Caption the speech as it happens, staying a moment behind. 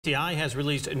DCI has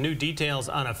released new details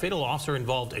on a fatal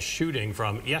officer-involved shooting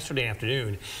from yesterday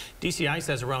afternoon. DCI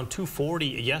says around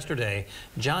 2:40 yesterday,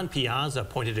 John Piazza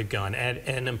pointed a gun at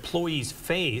an employee's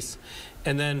face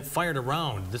and then fired a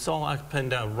round. This all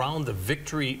happened around the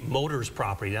Victory Motors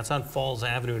property. That's on Falls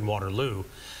Avenue in Waterloo.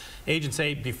 Agents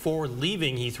say before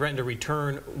leaving, he threatened to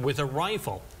return with a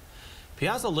rifle.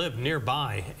 Piazza lived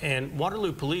nearby, and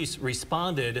Waterloo police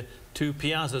responded to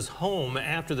Piazza's home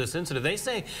after this incident. They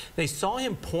say they saw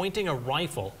him pointing a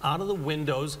rifle out of the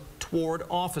windows toward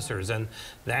officers, and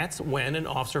that's when an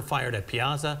officer fired at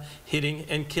Piazza, hitting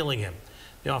and killing him.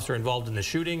 The officer involved in the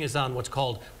shooting is on what's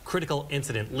called critical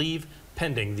incident leave,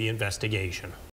 pending the investigation.